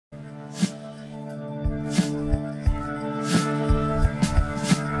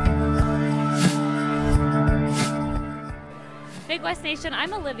Big West Nation,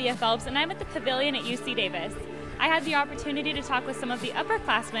 I'm Olivia Phelps, and I'm at the Pavilion at UC Davis. I had the opportunity to talk with some of the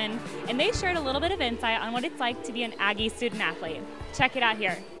upperclassmen, and they shared a little bit of insight on what it's like to be an Aggie student-athlete. Check it out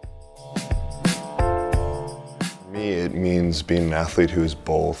here. For me, it means being an athlete who is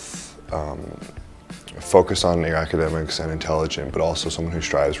both focused on your academics and intelligent, but also someone who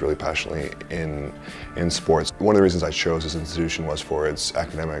strives really passionately in sports. One of the reasons I chose this institution was for its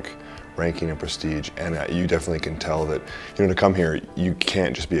academic ranking and prestige, and you definitely can tell that, you know, to come here, you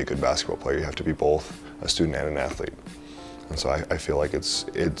can't just be a good basketball player. You have to be both a student and an athlete. And so I feel like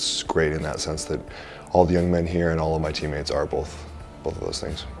it's great in that sense that all the young men here and all of my teammates are both of those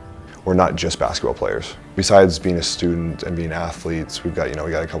things. We're not just basketball players. Besides being a student and being athletes, we got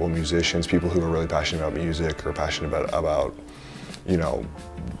a couple of musicians, people who are really passionate about music or passionate about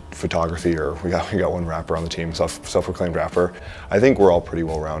photography, or we got one rapper on the team, self-proclaimed rapper. I think we're all pretty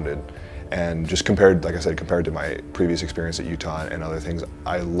well-rounded, and just compared, like I said, compared to my previous experience at Utah and other things,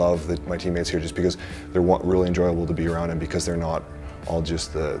 I love my teammates here just because they're really enjoyable to be around, and because they're not all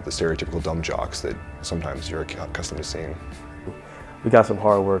just the stereotypical dumb jocks that sometimes you're accustomed to seeing. We got some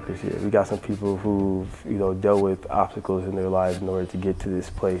hard workers here. We got some people who've, dealt with obstacles in their lives in order to get to this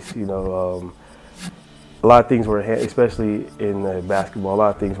place. A lot of things were, especially in basketball, a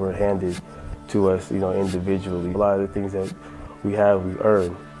lot of things were handed to us, individually. A lot of the things that we have, we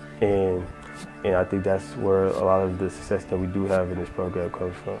earn, and I think that's where a lot of the success that we do have in this program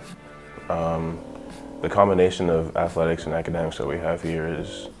comes from. The combination of athletics and academics that we have here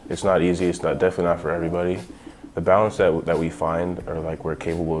it's not easy. It's definitely not for everybody. The balance that we find, or like we're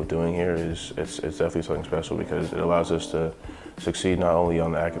capable of doing here, it's definitely something special, because it allows us to succeed not only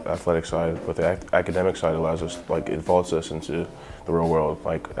on the athletic side, but the academic side allows us, it vaults us into the real world.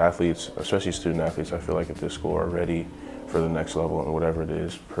 Like athletes, especially student athletes, I feel like at this school are ready for the next level, and whatever it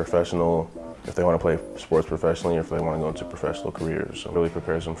is, professional, if they want to play sports professionally, or if they want to go into professional careers. It really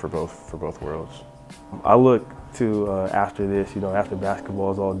prepares them for both worlds. I look to, after this, after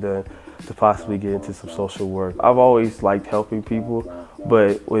basketball is all done, to possibly get into some social work. I've always liked helping people,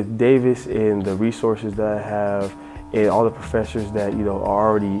 but with Davis and the resources that I have and all the professors that, are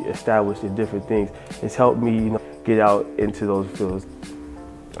already established in different things, it's helped me, get out into those fields.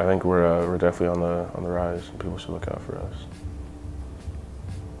 I think we're definitely on the rise, and people should look out for us.